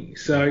 didn't he?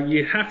 So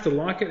you have to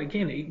like it.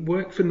 Again, it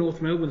worked for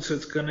North Melbourne, so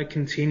it's going to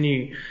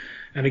continue.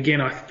 And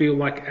again, I feel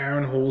like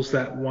Aaron Hall's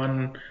that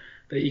one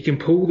that you can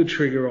pull the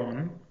trigger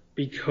on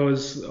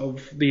because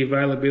of the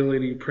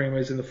availability of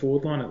primos in the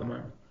forward line at the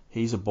moment.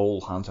 He's a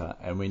ball hunter,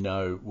 and we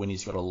know when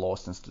he's got a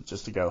license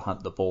to go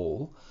hunt the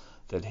ball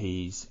that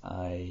he's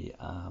a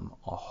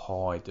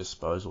high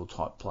disposal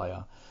type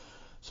player.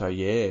 So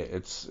yeah,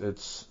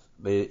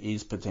 there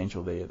is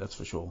potential there, that's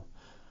for sure.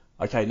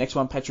 Okay, next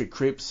one, Patrick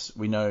Cripps.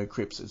 We know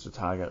Cripps is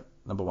the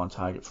number 1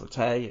 target for a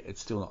tag. It's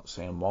still not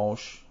Sam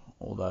Walsh,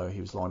 although he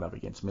was lined up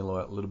against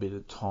Miller a little bit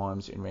at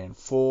times in round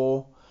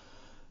 4.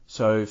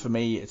 So for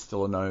me, it's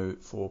still a no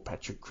for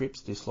Patrick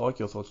Cripps. Dislike,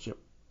 your thoughts, Chip?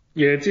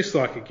 Yeah,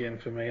 dislike again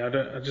for me.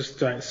 I just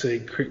don't see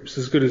Cripps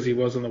as good as he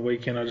was on the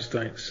weekend. I just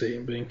don't see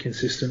him being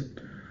consistent.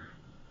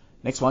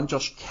 Next one,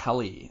 Josh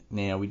Kelly.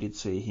 Now, we did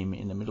see him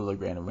in the middle of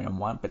the ground in round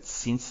 1, but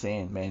since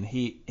then, man,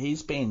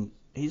 he's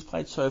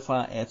played so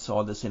far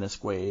outside the centre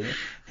square.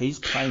 He's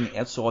playing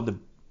outside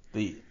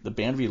the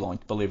boundary line,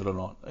 believe it or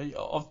not.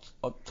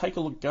 I'll take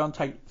a look.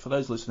 For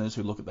those listeners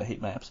who look at the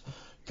heat maps,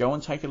 go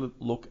and take a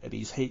look at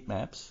his heat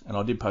maps. And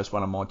I did post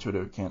one on my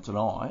Twitter account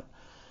tonight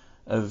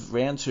of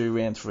round 2,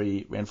 round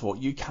 3, round 4.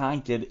 You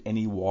can't get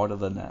any wider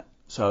than that.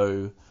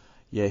 So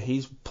yeah,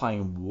 he's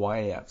playing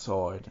way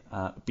outside.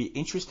 Be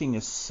interesting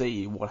to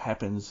see what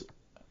happens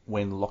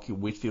when Lachie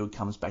Whitfield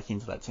comes back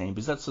into that team,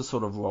 because that's the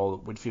sort of role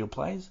that Whitfield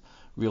plays,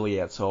 really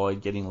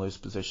outside, getting loose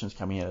possessions,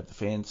 coming out of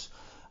defence.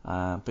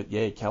 But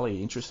yeah,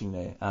 Kelly, interesting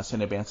there.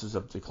 Centre bounces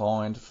have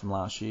declined from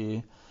last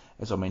year,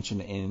 as I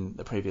mentioned in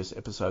the previous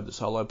episode, the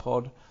solo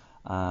pod.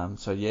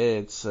 So yeah,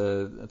 it's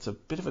a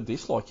bit of a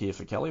dislike here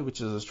for Kelly,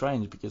 which is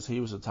strange because he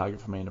was a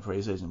target for me in the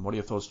pre-season. What are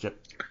your thoughts, Jep?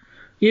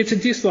 Yeah, it's a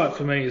dislike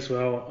for me as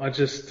well. I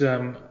just,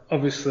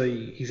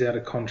 obviously he's out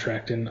of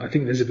contract and I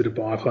think there's a bit of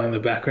byplay in the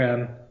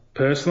background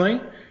personally,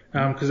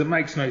 because it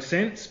makes no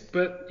sense.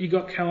 But you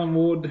got Callum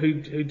Ward who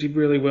did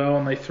really well,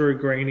 and they threw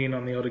Green in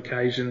on the odd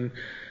occasion,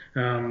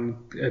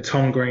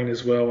 Tom Green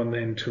as well, and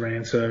then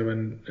Taranto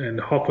and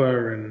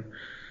Hopper, and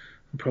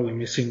I'm probably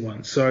missing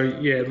one. So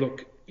yeah,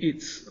 look,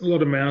 it's a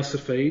lot of mouths to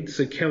feed.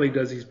 So Kelly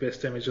does his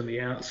best damage on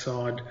the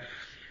outside.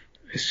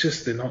 It's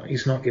just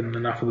he's not getting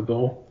enough of the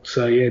ball.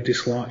 So yeah,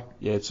 dislike.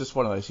 Yeah, it's just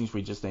one of those things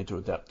we just need to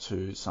adapt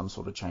to some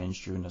sort of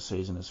change during the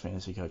season as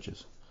fantasy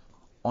coaches.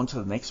 On to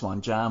the next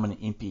one, Jarman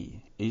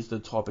Impey. He's the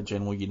type of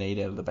general you need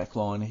out of the back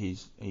line.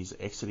 He's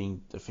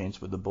exiting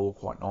defence with the ball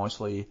quite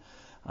nicely.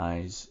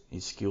 His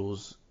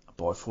skills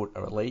by foot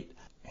are elite.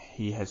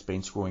 He has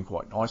been scoring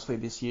quite nicely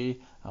this year.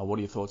 What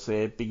are your thoughts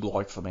there? Big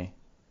like for me.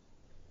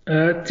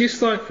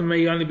 Dislike for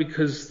me only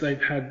because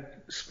they've had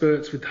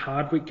spurts with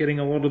Hardwick getting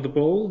a lot of the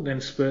ball,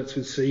 then spurts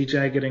with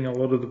CJ getting a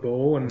lot of the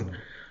ball, and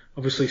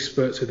obviously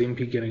spurts with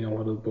Impey getting a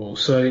lot of the ball.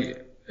 So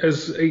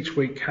as each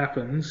week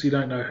happens, you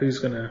don't know who's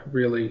going to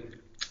really,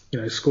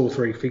 score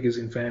 3 figures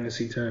in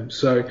fantasy terms.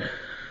 So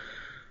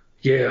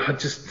yeah,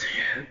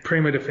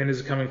 primo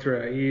defenders are coming through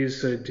our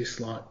ears, so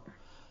dislike.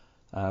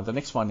 The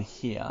next one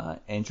here,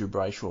 Andrew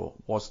Brayshaw,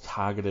 was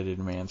targeted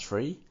in round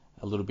 3.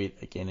 a little bit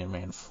again in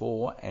round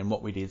 4. And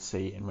what we did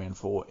see in round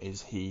 4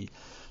 is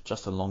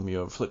Justin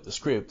Longmuir flipped the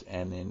script,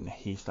 and then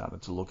he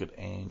started to look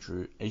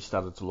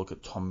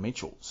at Tom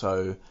Mitchell.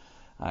 So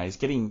he's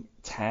getting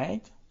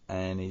tagged,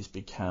 and he's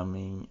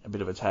becoming a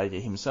bit of a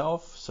tagger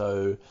himself.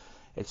 So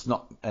it's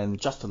not. And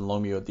Justin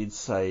Longmuir did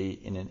say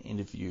in an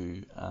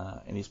interview,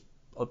 and he's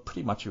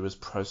pretty much his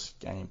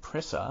post-game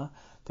presser,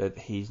 that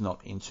he's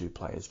not into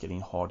players getting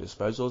high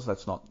disposals.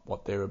 That's not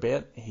what they're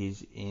about.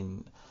 He's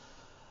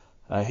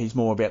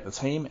more about the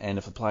team, and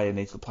if a player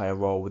needs to play a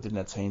role within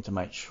that team to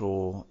make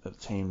sure that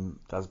the team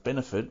does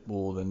benefit,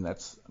 well, then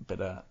that's a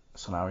better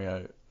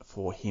scenario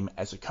for him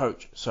as a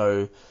coach.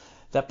 So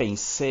that being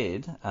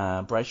said,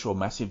 Brayshaw,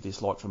 massive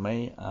dislike for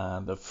me.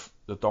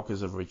 The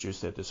Dockers have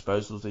reduced their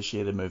disposals this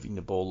year. They're moving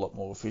the ball a lot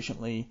more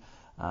efficiently.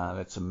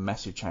 That's a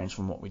massive change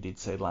from what we did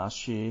see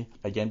last year.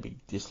 Again,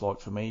 big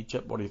dislike for me.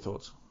 Jep, what are your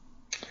thoughts?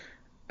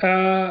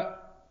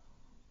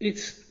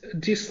 It's a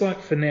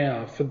dislike for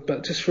now,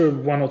 but just for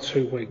 1 or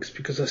 2 weeks,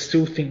 because I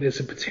still think there's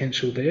a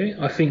potential there.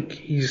 I think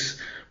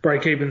his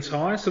break-even's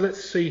high, so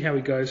let's see how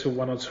he goes for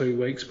 1 or 2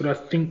 weeks. But I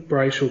think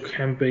Brayshaw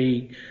can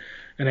be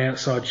an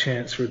outside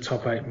chance for a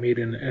top 8 mid,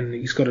 and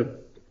he's got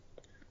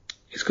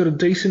a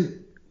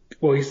decent.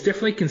 Well, he's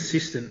definitely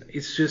consistent.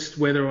 It's just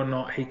whether or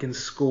not he can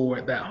score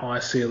at that high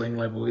ceiling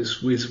level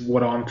is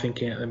what I'm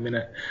thinking at the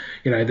minute.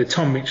 The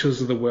Tom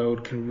Mitchells of the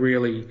world can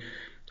really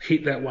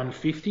hit that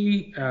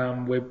 150,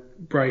 where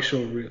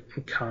Brayshaw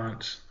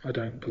can't, I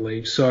don't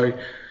believe. So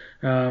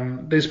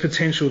there's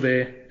potential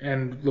there,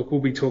 and look, we'll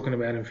be talking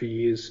about him for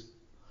years.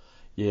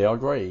 Yeah, I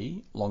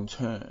agree long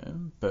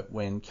term, but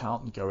when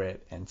Carlton go out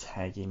and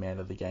tag him out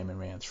of the game in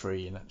round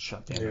 3 and that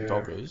shut down the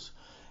Doggers,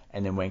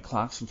 and then when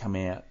Clarkson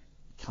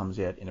comes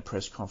out in a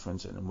press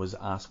conference and was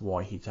asked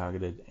why he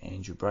targeted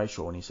Andrew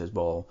Brayshaw, and he says,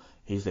 well,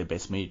 he's their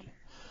best mid.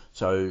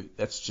 So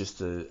that's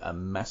just a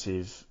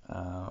massive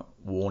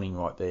warning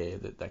right there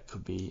that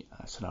could be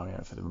a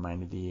scenario for the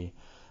remainder of the year.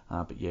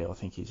 But yeah, I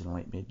think he's an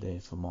elite mid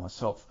there for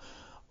myself.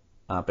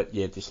 But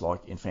yeah,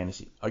 dislike in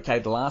fantasy. Okay,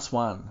 the last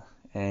one,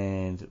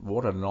 and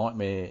what a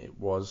nightmare it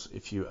was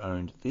if you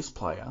owned this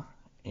player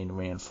in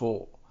round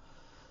 4.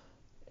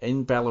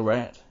 In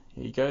Ballarat,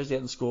 he goes out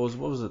and scores,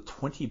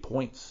 20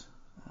 points.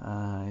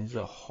 He's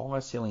a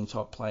high ceiling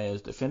type player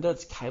as defender.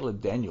 It's Caleb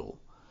Daniel.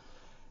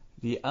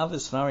 The other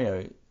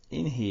scenario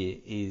in here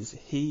is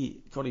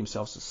he got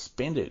himself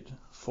suspended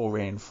for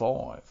round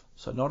 5.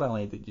 So not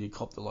only did you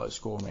cop the low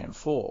score in round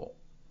 4,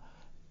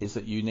 is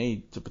that you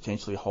need to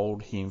potentially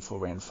hold him for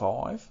round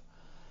 5.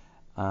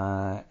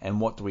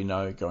 And what do we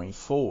know going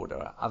forward?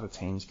 Are other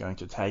teams going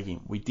to tag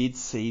him? We did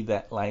see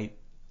that late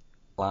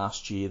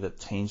last year that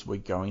teams were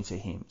going to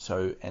him.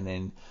 So, and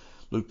then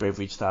Luke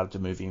Beveridge started to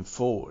move him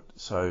forward.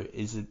 So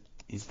is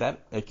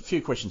that a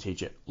few questions here,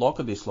 Jet? Like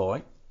or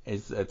dislike?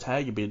 Is a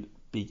tag a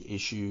big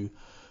issue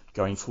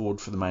going forward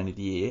for the remainder of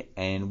the year?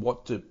 And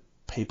what do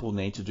people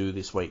need to do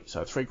this week?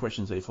 So 3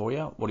 questions there for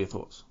you. What are your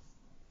thoughts?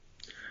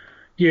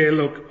 Yeah,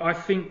 look, I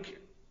think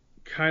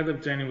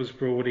Caleb Daniel was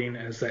brought in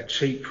as that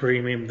cheap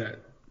premium that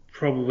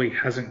probably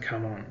hasn't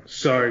come on.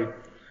 So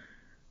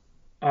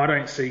I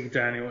don't see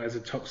Daniel as a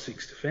top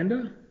 6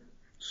 defender.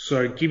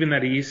 So given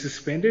that he is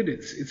suspended,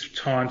 it's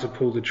time to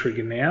pull the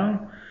trigger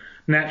now.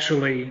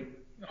 Naturally,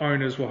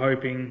 owners were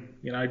hoping,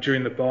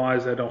 during the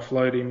buys they'd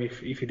offload him if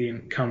he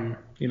didn't come,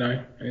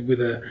 with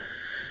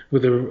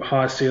a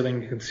high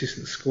ceiling,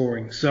 consistent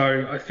scoring.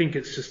 So I think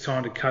it's just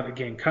time to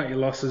cut your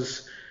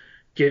losses,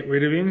 get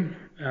rid of him.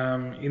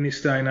 In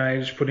this day and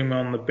age, put him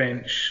on the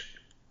bench.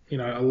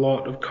 A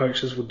lot of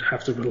coaches would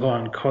have to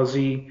rely on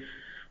Cozzy,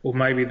 or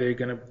maybe they're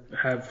going to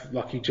have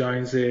Lockie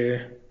Jones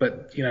there.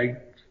 But,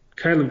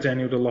 Caleb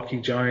Daniel to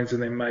Lockie Jones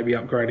and then maybe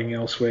upgrading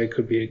elsewhere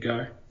could be a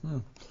go.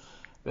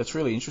 That's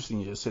really interesting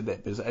you just said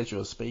that, because as you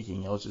were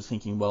speaking, I was just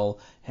thinking, well,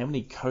 how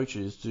many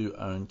coaches do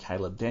own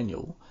Caleb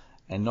Daniel?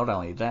 And not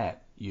only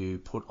that, you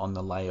put on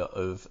the layer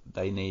of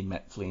they need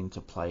Matt Flynn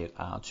to play at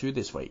R2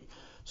 this week.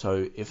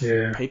 So if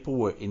people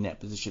were in that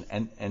position,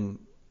 and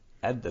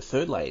add the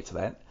third layer to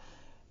that,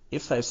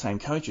 if those same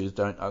coaches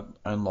don't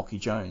own Lockie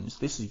Jones,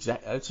 that's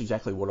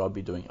exactly what I'd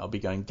be doing. I'd be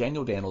going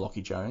Daniel down to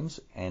Lockie Jones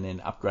and then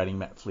upgrading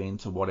Matt Flynn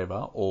to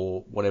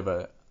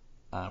whatever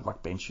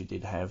ruck bench you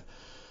did have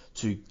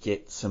to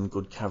get some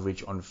good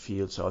coverage on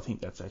field. So I think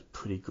that's a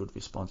pretty good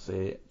response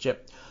there,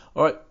 Jep.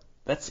 All right,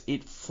 that's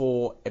it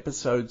for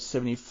episode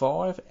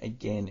 75.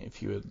 Again,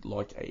 if you would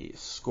like a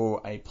Score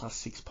A Plus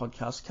 6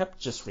 podcast cap,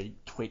 just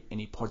retweet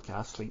any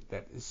podcast link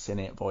that is sent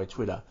out via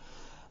Twitter.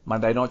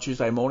 Monday night,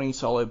 Tuesday morning,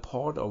 solo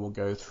pod. I will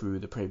go through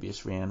the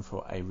previous round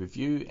for a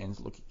review and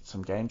look at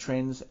some game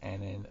trends.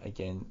 And then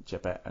again,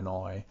 Jeppa and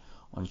I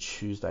on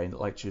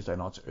late Tuesday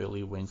nights,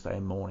 early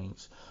Wednesday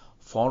mornings.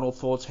 Final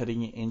thoughts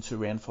heading into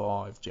round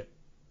 5, Jep?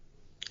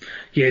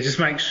 Yeah, just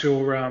make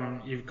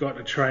sure you've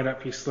got a trade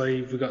up your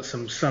sleeve. We've got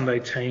some Sunday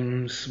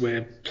teams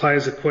where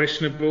players are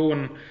questionable,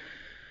 and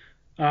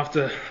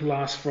after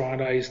last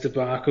Friday's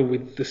debacle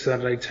with the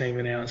Saturday team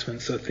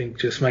announcements, I think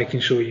just making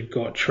sure you've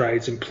got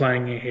trades and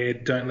planning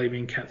ahead. Don't leave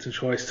in captain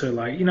choice too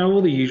late.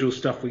 All the usual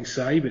stuff we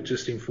say, but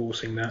just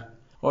enforcing that.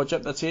 Well,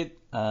 Jep, that's it.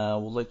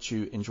 We'll let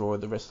you enjoy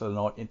the rest of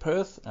the night in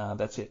Perth.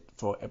 That's it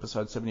for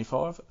episode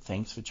 75.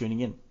 Thanks for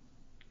tuning in.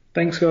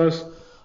 Thanks, guys.